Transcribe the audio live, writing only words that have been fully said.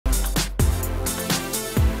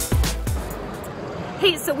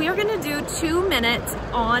Hey, so we are gonna do 2 minutes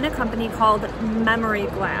on a company called Memory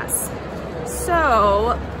Glass.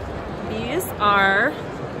 So these are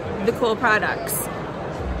the cool products.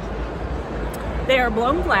 They are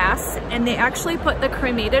blown glass, and they actually put the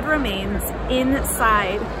cremated remains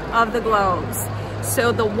inside of the globes.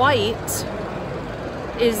 So the white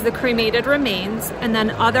is the cremated remains, and then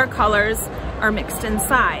other colors are mixed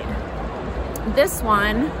inside. This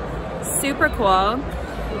one, super cool.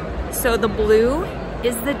 So the blue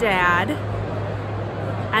is the dad,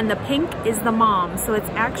 and the pink is the mom. So it's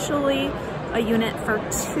actually a unit for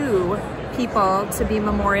 2 people to be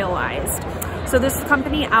memorialized. So this is a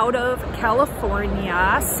company out of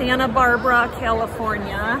California, Santa Barbara,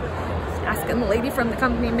 California. Asking the lady from the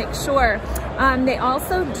company, make sure. They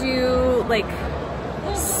also do like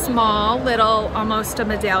small little, almost a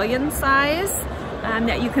medallion size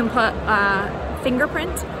that you can put a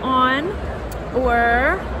fingerprint on,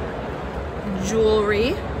 or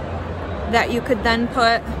jewelry that you could then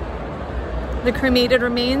put the cremated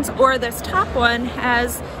remains, or this top one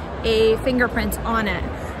has a fingerprint on it.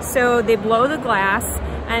 So they blow the glass,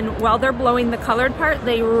 and while they're blowing the colored part,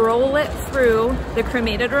 they roll it through the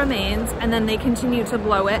cremated remains, and then they continue to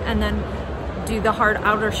blow it and then do the hard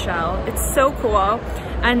outer shell. It's so cool.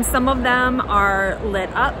 And some of them are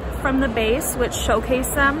lit up from the base, which showcase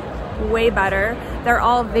them way better. They're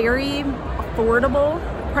all very affordable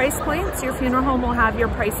price points. Your funeral home will have your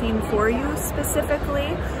pricing for you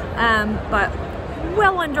specifically, but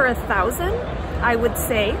well under 1,000, I would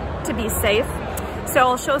say, to be safe. So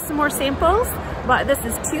I'll show some more samples, but this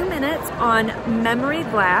is 2 minutes on Memory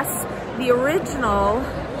Glass, the original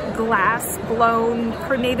glass blown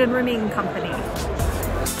cremated remain company.